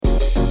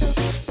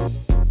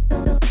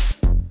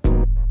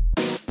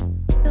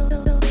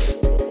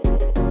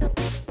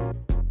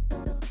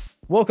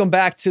Welcome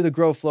back to the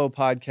Grow Flow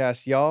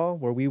podcast, y'all,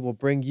 where we will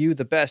bring you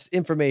the best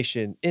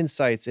information,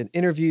 insights, and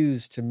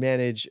interviews to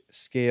manage,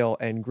 scale,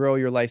 and grow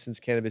your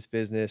licensed cannabis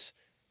business.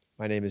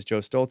 My name is Joe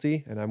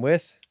Stolte, and I'm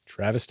with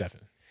Travis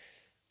Steffen.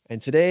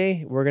 And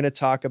today we're going to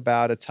talk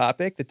about a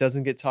topic that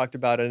doesn't get talked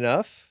about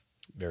enough.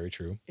 Very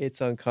true.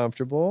 It's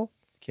uncomfortable,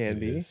 can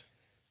be,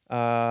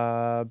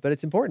 but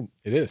it's important.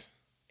 It is.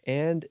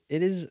 And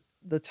it is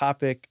the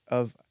topic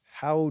of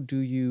how do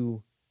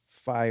you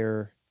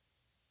fire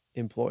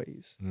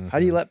employees? How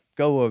do you let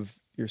go of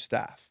your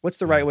staff? What's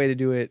the right way to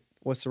do it?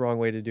 What's the wrong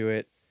way to do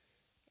it?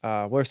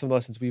 What are some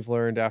lessons we've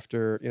learned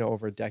after,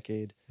 over a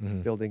decade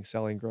building,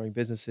 selling, growing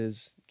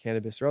businesses,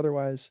 cannabis or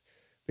otherwise?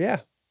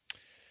 But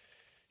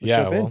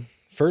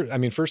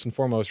first and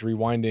foremost,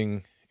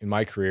 rewinding in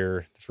my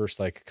career, the first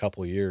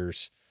couple of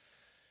years,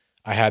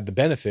 I had the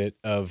benefit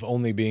of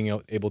only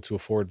being able to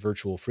afford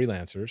virtual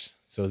freelancers.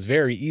 So it's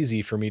very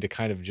easy for me to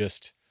kind of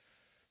just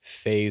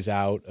phase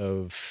out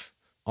of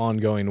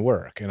ongoing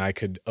work, and I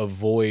could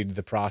avoid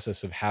the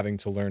process of having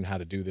to learn how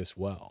to do this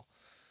well.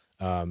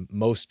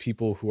 Most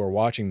people who are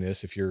watching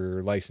this, if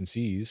you're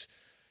licensees,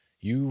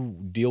 you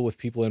deal with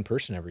people in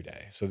person every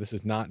day. So this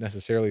is not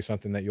necessarily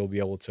something that you'll be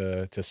able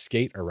to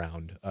skate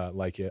around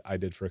like I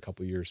did for a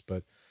couple of years.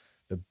 But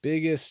the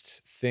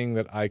biggest thing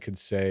that I could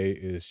say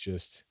is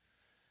just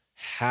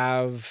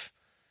have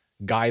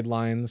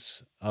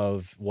guidelines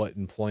of what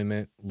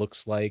employment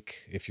looks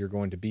like. If you're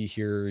going to be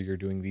here, you're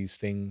doing these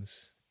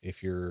things.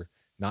 If you're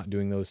not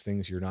doing those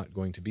things, you're not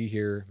going to be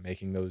here,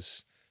 making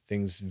those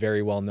things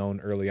very well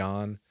known early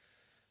on,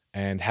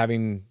 and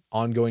having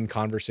ongoing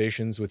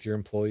conversations with your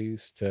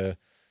employees to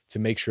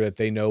make sure that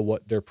they know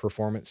what their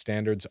performance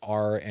standards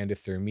are and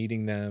if they're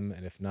meeting them,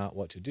 and if not,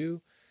 what to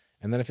do.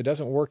 And then if it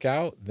doesn't work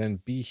out,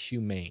 then be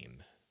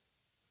humane.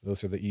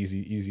 Those are the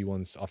easy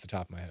ones off the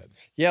top of my head.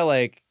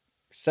 Yeah,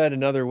 said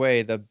another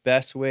way, the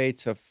best way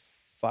to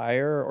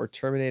fire or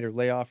terminate or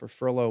lay off or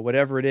furlough,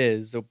 whatever it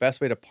is, the best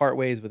way to part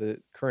ways with a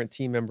current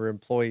team member,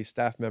 employee,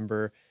 staff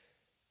member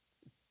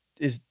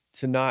is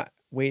to not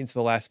wait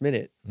until the last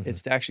minute.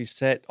 It's to actually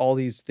set all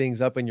these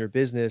things up in your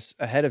business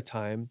ahead of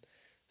time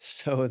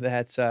so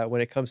that when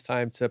it comes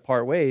time to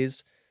part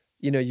ways,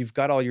 you've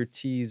got all your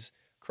T's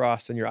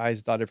crossed and your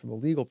I's dotted from a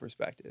legal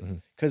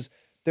perspective. Because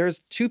there's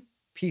two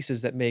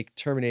pieces that make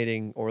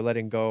terminating or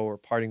letting go or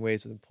parting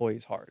ways with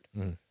employees hard.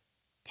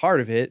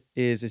 Part of it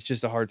is it's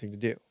just a hard thing to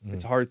do.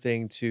 It's a hard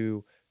thing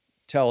to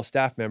tell a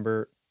staff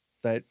member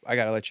that I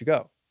got to let you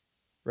go,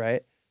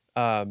 right?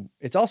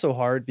 It's also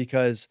hard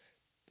because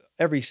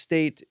every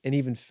state and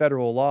even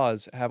federal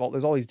laws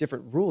there's all these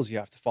different rules you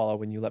have to follow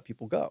when you let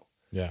people go.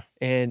 Yeah.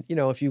 And,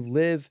 if you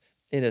live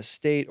in a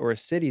state or a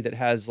city that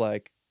has a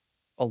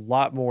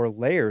lot more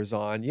layers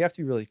on, you have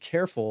to be really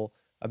careful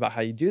about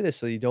how you do this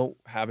so you don't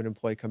have an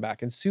employee come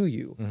back and sue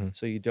you.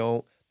 So you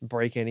don't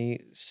break any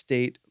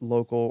state,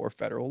 local, or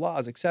federal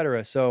laws, et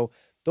cetera. So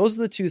those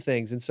are the two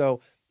things. And so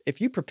if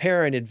you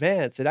prepare in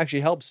advance, it actually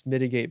helps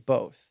mitigate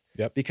both.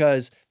 Yep.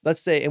 Because let's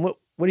say, and what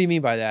do you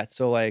mean by that?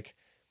 So when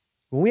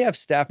we have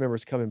staff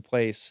members come in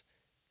place,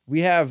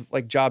 we have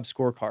job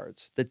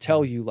scorecards that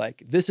tell you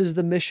this is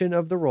the mission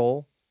of the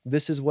role.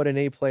 This is what an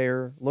A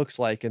player looks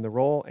like in the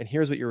role. And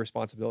here's what your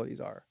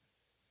responsibilities are.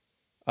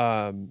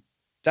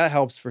 That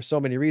helps for so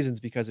many reasons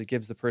because it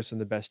gives the person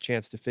the best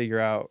chance to figure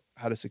out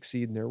how to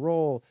succeed in their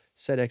role,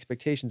 set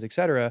expectations, et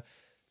cetera.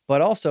 But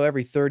also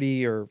every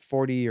 30 or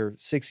 40 or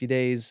 60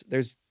 days,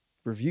 there's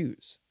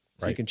reviews.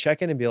 So you can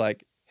check in and be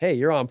like, hey,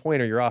 you're on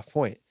point or you're off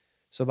point.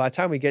 So by the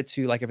time we get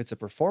to if it's a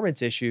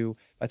performance issue,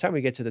 by the time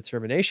we get to the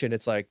termination,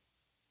 it's like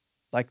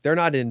they're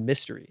not in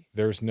mystery.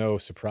 There's no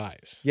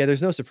surprise. Yeah,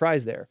 there's no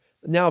surprise there.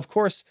 Now, of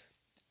course,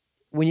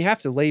 when you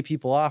have to lay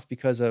people off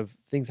because of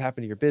things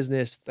happen to your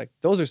business,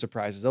 those are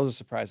surprises. Those are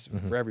surprises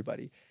for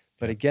everybody.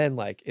 But again,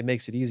 it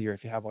makes it easier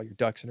if you have all your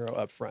ducks in a row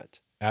up front.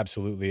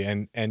 Absolutely.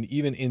 And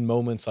even in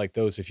moments like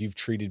those, if you've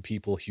treated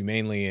people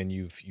humanely and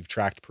you've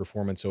tracked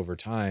performance over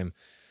time,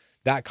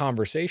 that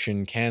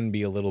conversation can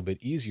be a little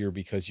bit easier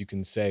because you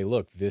can say,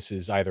 look, this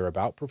is either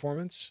about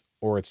performance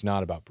or it's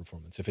not about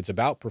performance. If it's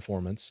about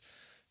performance,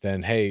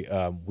 then,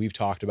 hey, we've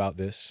talked about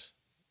this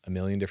a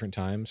million different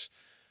times.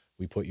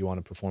 We put you on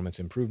a performance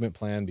improvement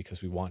plan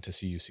because we want to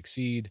see you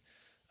succeed.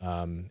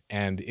 And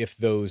if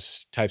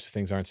those types of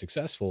things aren't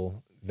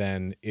successful,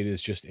 then it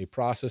is just a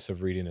process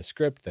of reading a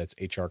script that's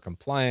HR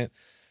compliant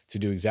to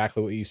do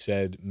exactly what you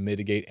said,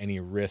 mitigate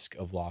any risk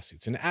of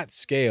lawsuits. And at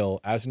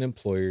scale, as an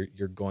employer,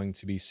 you're going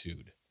to be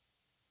sued.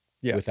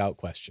 Yeah. Without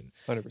question.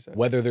 100%.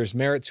 Whether there's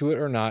merit to it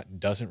or not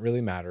doesn't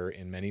really matter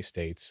in many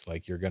states.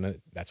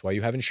 That's why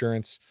you have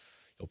insurance.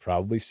 You'll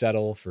probably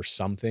settle for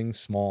something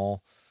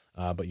small.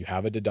 But you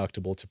have a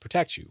deductible to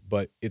protect you.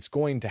 But it's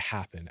going to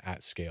happen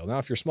at scale. Now,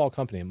 if you're a small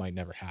company, it might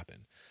never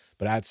happen.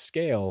 But at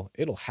scale,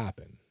 it'll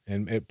happen.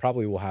 And it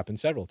probably will happen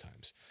several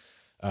times.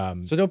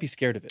 So don't be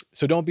scared of it.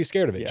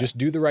 Yeah. Just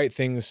do the right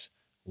things.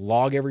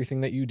 Log everything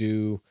that you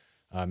do.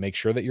 Make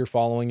sure that you're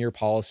following your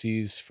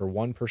policies for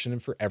one person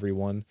and for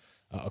everyone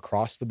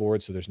across the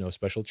board. So there's no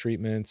special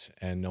treatment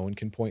and no one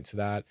can point to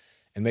that.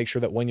 and make sure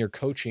that when you're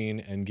coaching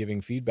and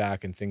giving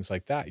feedback and things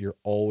like that, you're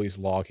always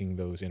logging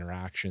those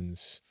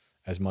interactions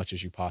as much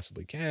as you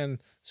possibly can,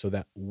 so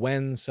that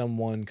when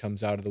someone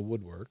comes out of the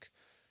woodwork,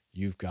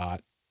 you've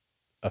got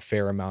a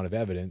fair amount of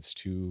evidence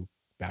to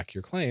back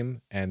your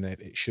claim, and that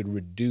it should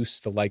reduce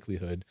the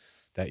likelihood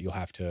that you'll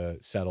have to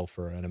settle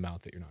for an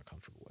amount that you're not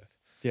comfortable with.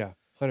 Yeah,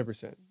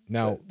 100%.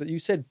 Now, you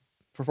said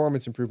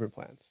performance improvement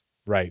plans.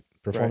 Right.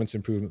 Performance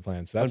improvement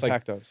plans. So that's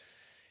Unpack those.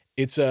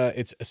 It's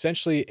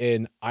essentially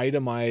an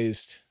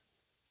itemized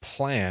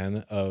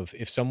plan of,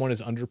 if someone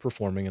is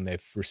underperforming and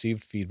they've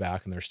received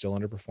feedback and they're still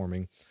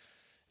underperforming,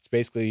 it's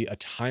basically a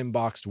time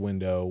boxed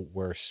window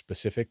where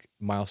specific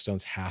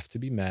milestones have to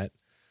be met,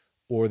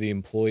 or the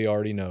employee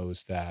already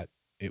knows that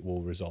it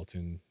will result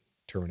in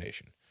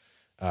termination.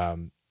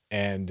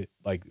 And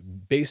like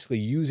basically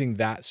using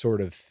that sort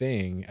of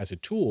thing as a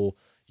tool,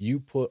 you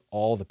put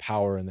all the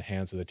power in the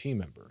hands of the team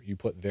member. You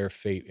put their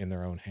fate in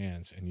their own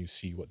hands, and you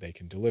see what they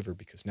can deliver,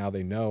 because now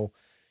they know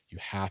you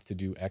have to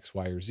do X,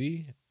 Y, or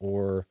Z,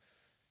 or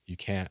you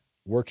can't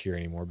work here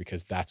anymore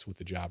because that's what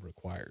the job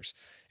requires.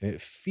 And it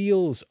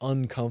feels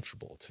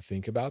uncomfortable to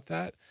think about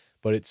that,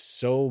 but it's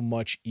so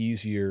much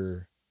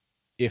easier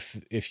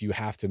if you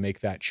have to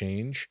make that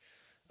change,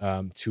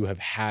 to have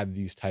had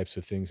these types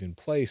of things in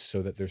place,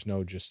 so that there's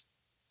no just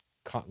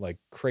like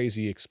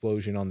crazy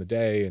explosion on the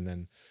day, and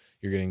then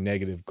you're getting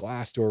negative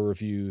Glassdoor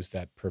reviews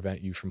that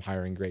prevent you from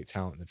hiring great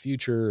talent in the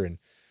future, and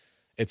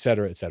et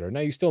cetera, et cetera. Now,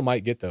 you still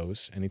might get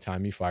those.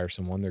 Anytime you fire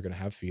someone, they're going to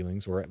have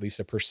feelings, or at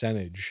least a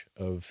percentage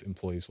of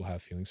employees will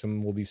have feelings.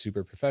 Some will be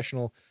super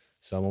professional.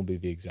 Some will be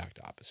the exact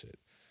opposite.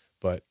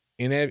 But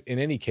in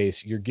any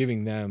case, you're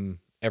giving them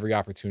every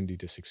opportunity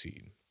to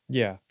succeed.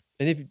 Yeah.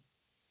 And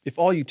if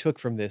all you took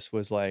from this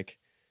was like,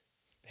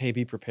 hey,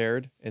 be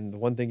prepared, and the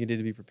one thing you did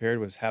to be prepared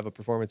was have a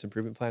performance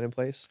improvement plan in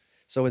place.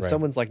 So when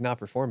someone's like not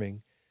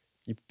performing,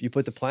 you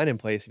put the plan in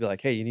place. You be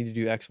like, hey, you need to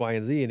do X, Y,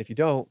 and Z. And if you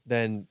don't,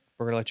 then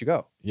we're going to let you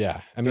go.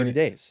 Yeah. I mean, 30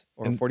 days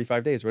or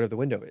 45 days, whatever the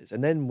window is.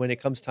 And then when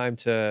it comes time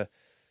to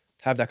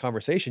have that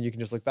conversation, you can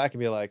just look back and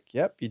be like,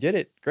 yep, you did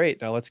it.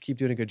 Great. Now let's keep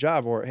doing a good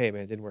job. Or, hey,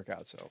 man, it didn't work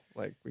out. So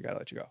like, we got to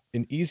let you go.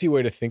 An easy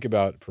way to think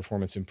about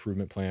performance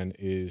improvement plan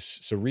is,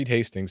 so Reed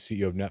Hastings,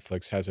 CEO of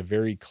Netflix, has a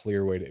very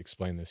clear way to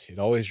explain this. It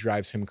always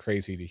drives him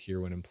crazy to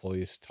hear when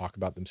employees talk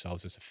about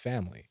themselves as a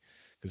family,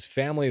 because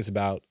family is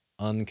about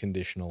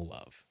unconditional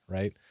love,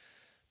 right?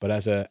 But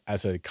as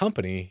a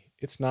company,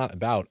 it's not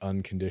about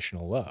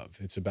unconditional love.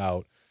 It's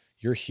about,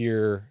 you're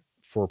here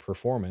for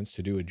performance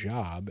to do a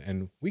job,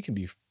 and we can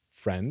be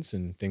friends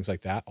and things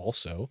like that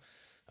also.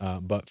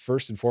 But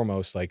first and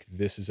foremost, like,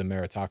 this is a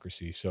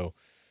meritocracy. So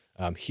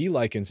he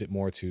likens it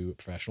more to a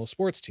professional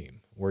sports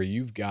team, where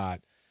you've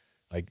got,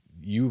 like,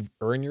 you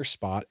earn your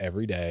spot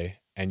every day,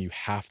 and you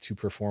have to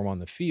perform on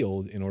the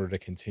field in order to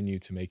continue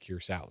to make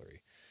your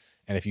salary.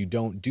 And if you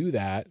don't do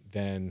that,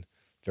 then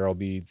there'll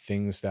be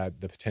things that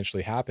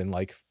potentially happen,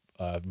 like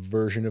a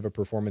version of a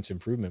performance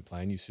improvement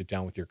plan. You sit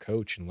down with your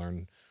coach and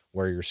learn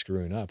where you're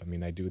screwing up. I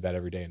mean, I do that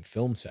every day in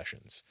film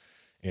sessions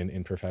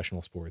in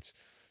professional sports.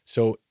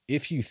 So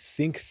if you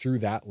think through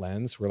that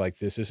lens, where like,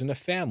 this isn't a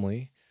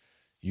family,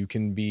 you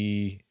can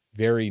be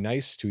very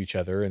nice to each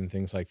other and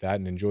things like that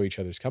and enjoy each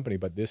other's company.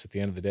 But this, at the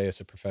end of the day, is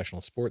a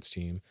professional sports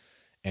team,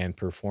 and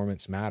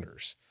performance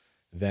matters.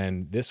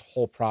 Then this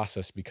whole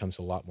process becomes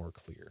a lot more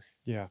clear.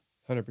 Yeah,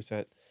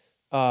 100%.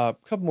 A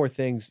couple more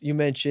things. You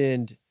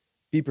mentioned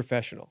be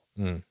professional.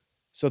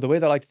 So the way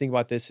that I like to think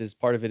about this is,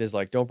 part of it is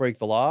like, don't break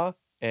the law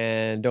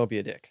and don't be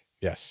a dick.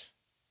 Yes.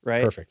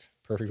 Right. Perfect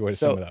way to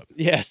sum it up.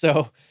 Yeah.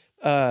 So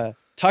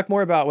talk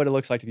more about what it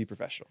looks like to be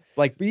professional.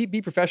 Like,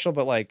 be professional,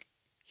 but like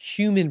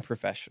human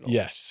professional.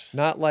 Yes.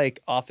 Not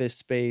like Office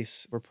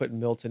Space. We're putting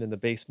Milton in the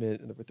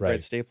basement with the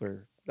red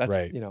stapler. That's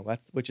right.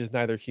 That's, which is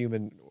neither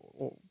human,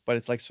 but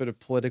it's like sort of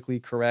politically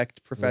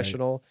correct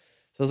professional. Right.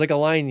 So there's like a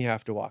line you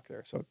have to walk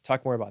there. So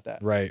talk more about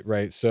that.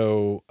 Right.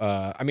 So,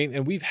 I mean,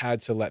 and we've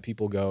had to let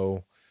people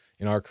go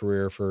in our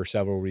career for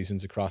several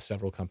reasons across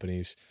several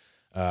companies.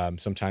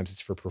 Sometimes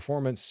it's for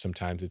performance.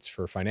 Sometimes it's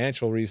for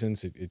financial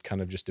reasons. It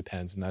kind of just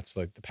depends. And that's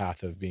like the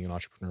path of being an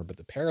entrepreneur. But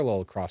the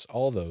parallel across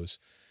all those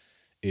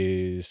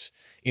is,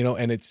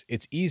 and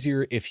it's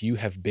easier if you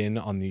have been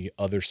on the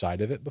other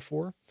side of it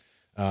before,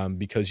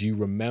 because you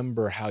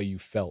remember how you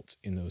felt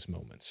in those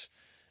moments.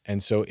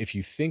 And so if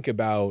you think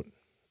about,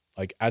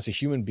 like, as a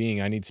human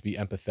being, I need to be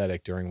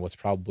empathetic during what's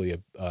probably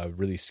a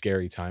really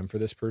scary time for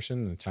this person,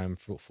 and a time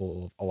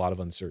full of a lot of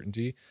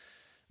uncertainty.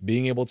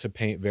 Being able to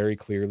paint very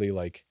clearly,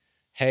 like,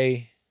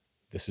 hey,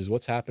 this is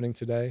what's happening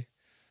today.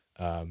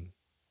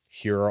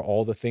 Here are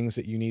all the things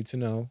that you need to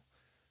know.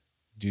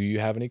 Do you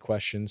have any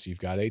questions? You've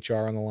got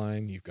HR on the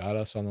line. You've got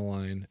us on the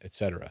line, et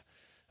cetera.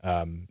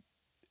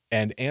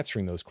 And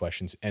answering those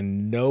questions,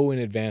 and know in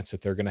advance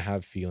that they're going to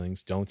have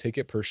feelings. Don't take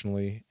it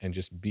personally, and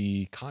just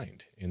be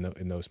kind in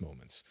those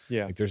moments.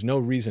 Yeah. Like, there's no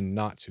reason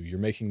not to. You're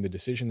making the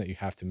decision that you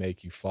have to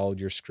make. You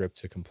followed your script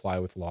to comply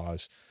with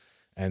laws,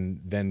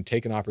 and then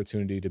take an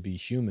opportunity to be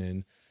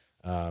human,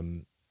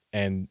 and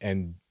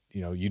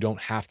you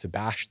don't have to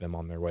bash them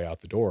on their way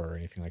out the door or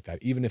anything like that,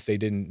 even if they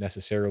didn't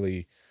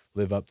necessarily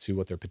live up to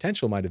what their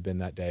potential might have been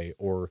that day.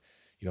 Or,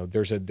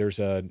 there's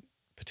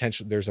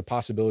a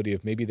possibility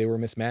of maybe they were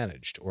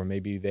mismanaged, or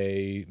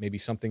maybe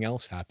something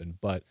else happened.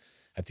 But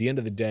at the end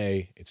of the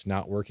day, it's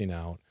not working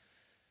out.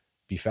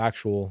 Be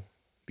factual,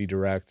 be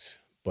direct,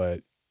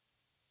 but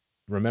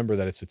remember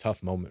that it's a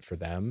tough moment for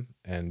them,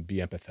 and be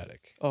empathetic.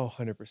 Oh,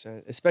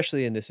 100%.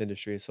 Especially in this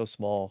industry. It's so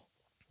small,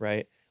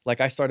 right?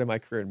 Like I started my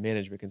career in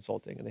management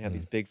consulting, and they have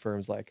these big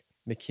firms like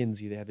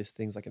McKinsey. They have these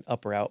things like an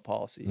up or out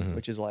policy,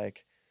 which is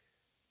like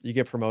you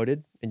get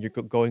promoted and you're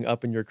going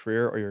up in your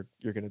career, or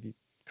you're going to be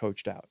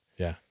coached out.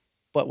 Yeah.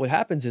 But what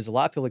happens is a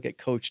lot of people that get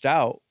coached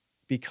out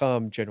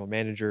become general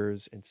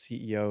managers and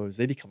CEOs.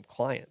 They become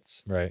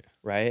clients. Right.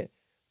 Right.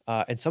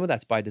 And some of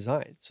that's by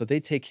design. So they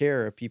take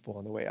care of people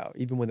on the way out,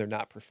 even when they're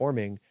not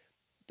performing.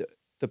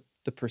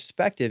 The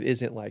perspective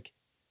isn't like,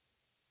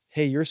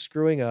 hey, you're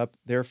screwing up,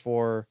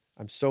 therefore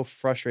I'm so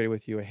frustrated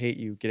with you, I hate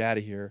you, get out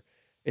of here.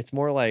 It's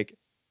more like,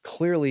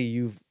 clearly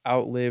you've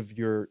outlived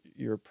your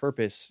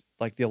purpose.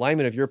 Like the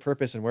alignment of your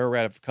purpose and where we're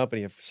at as a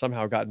company have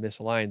somehow gotten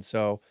misaligned.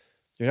 So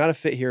you're not a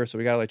fit here, so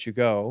we got to let you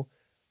go.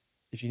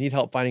 If you need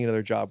help finding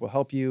another job, we'll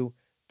help you,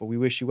 but we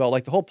wish you well.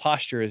 Like the whole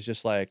posture is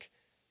just like,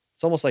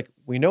 it's almost like,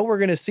 we know we're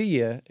going to see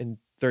you in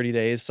 30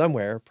 days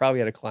somewhere,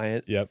 probably at a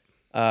client. Yep.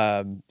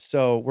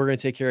 So we're going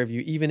to take care of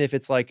you, even if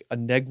it's like a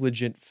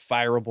negligent,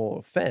 fireable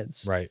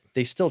offense. Right.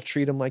 They still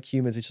treat them like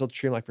humans. They still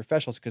treat them like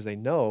professionals, because they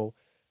know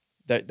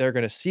that they're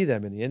going to see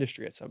them in the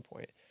industry at some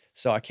point.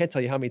 So I can't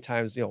tell you how many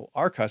times,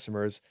 our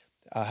customers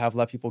have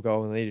let people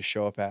go and they just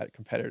show up at a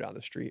competitor down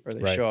the street, or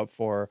they show up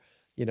for,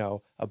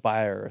 a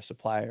buyer or a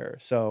supplier.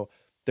 So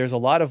there's a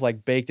lot of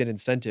like baked in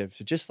incentive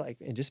to just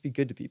be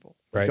good to people.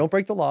 Right. Don't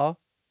break the law.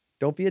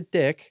 Don't be a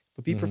dick,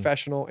 but be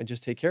professional and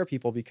just take care of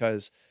people,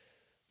 because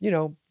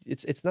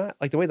it's not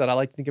like, the way that I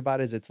like to think about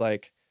it is, it's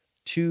like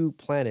two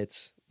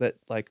planets that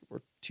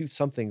or two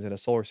somethings in a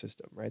solar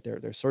system, right?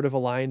 They're sort of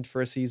aligned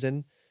for a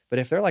season, but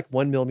if they're like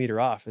 1 millimeter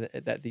off,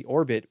 that the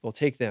orbit will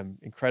take them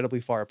incredibly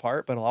far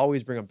apart, but it'll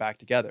always bring them back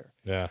together.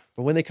 Yeah.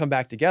 But when they come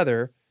back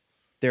together,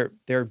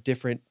 they're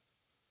different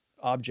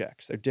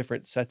objects. They're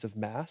different sets of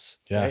mass.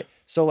 Yeah. Right?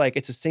 So like,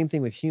 it's the same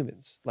thing with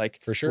humans. Like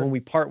for sure, when we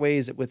part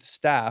ways with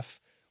staff,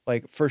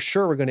 like for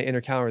sure we're going to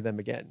encounter them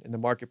again in the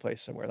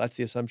marketplace somewhere. That's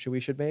the assumption we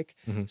should make.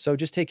 So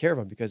just take care of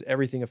them, because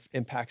everything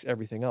impacts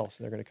everything else,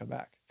 and they're going to come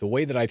back. The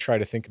way that I try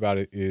to think about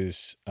it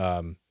is,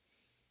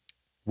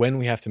 when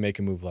we have to make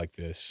a move like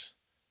this,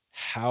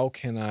 how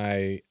can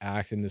I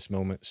act in this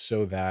moment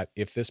so that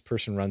if this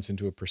person runs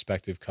into a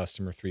prospective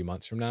customer 3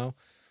 months from now,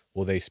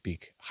 will they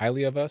speak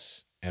highly of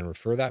us and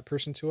refer that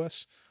person to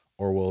us,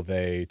 or will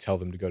they tell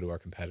them to go to our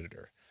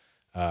competitor?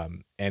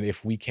 And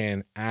if we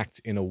can act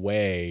in a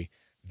way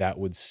that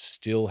would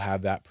still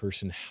have that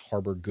person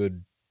harbor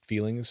good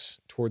feelings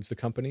towards the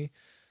company,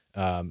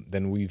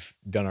 then we've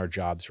done our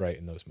jobs right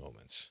in those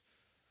moments.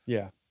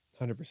 Yeah,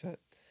 100%.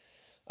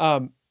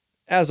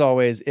 As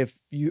always, if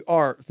you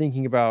are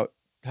thinking about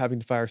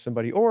having to fire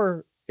somebody,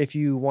 or if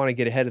you want to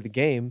get ahead of the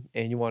game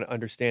and you want to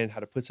understand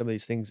how to put some of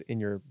these things in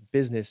your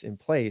business in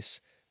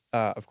place,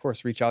 of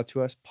course, reach out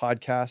to us,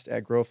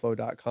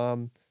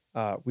 podcast@growflow.com.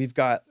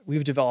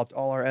 We've developed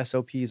all our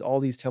SOPs, all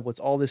these templates,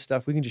 all this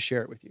stuff. We can just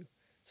share it with you,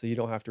 so you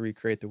don't have to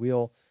recreate the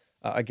wheel.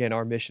 Again,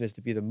 our mission is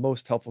to be the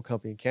most helpful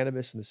company in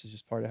cannabis, and this is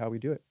just part of how we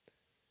do it.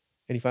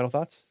 Any final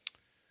thoughts?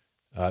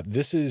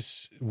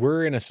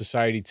 We're in a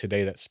society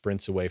today that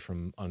sprints away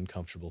from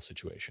uncomfortable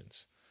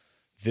situations.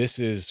 This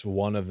is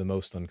one of the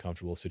most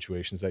uncomfortable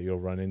situations that you'll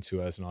run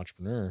into as an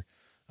entrepreneur,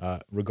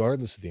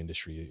 regardless of the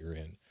industry that you're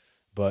in.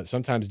 But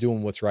sometimes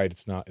doing what's right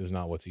is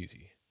not what's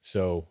easy.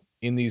 So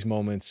in these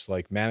moments,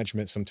 like,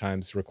 management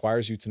sometimes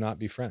requires you to not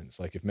be friends.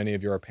 Like, if many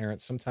of you are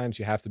parents, sometimes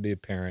you have to be a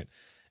parent,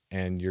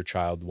 and your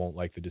child won't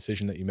like the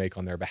decision that you make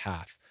on their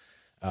behalf.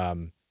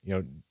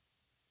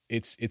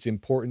 It's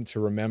important to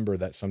remember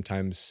that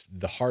sometimes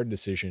the hard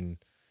decision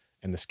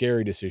and the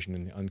scary decision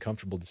and the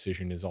uncomfortable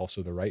decision is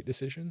also the right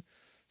decision.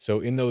 So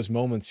in those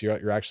moments,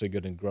 you're actually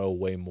going to grow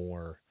way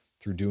more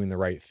through doing the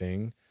right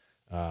thing.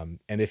 And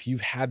if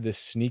you've had this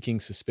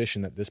sneaking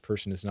suspicion that this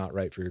person is not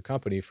right for your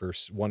company for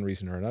one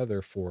reason or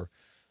another for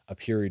a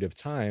period of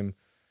time,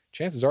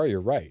 chances are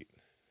you're right.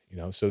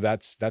 So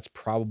that's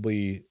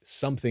probably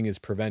something is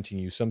preventing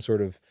you. Some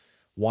sort of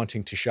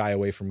wanting to shy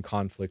away from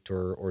conflict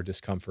or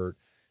discomfort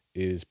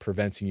is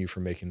preventing you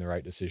from making the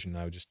right decision.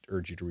 I would just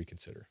urge you to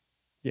reconsider.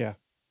 Yeah,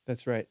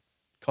 that's right.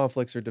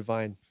 Conflicts are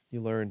divine. You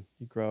learn,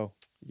 you grow,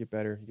 you get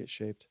better, you get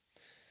shaped.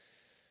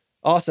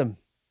 Awesome.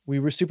 We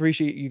super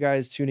appreciate you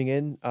guys tuning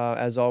in.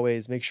 As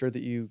always, make sure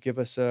that you give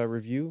us a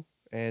review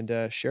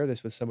and share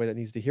this with somebody that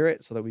needs to hear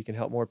it, so that we can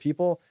help more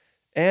people.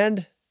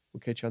 And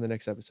we'll catch you on the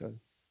next episode.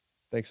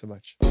 Thanks so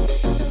much.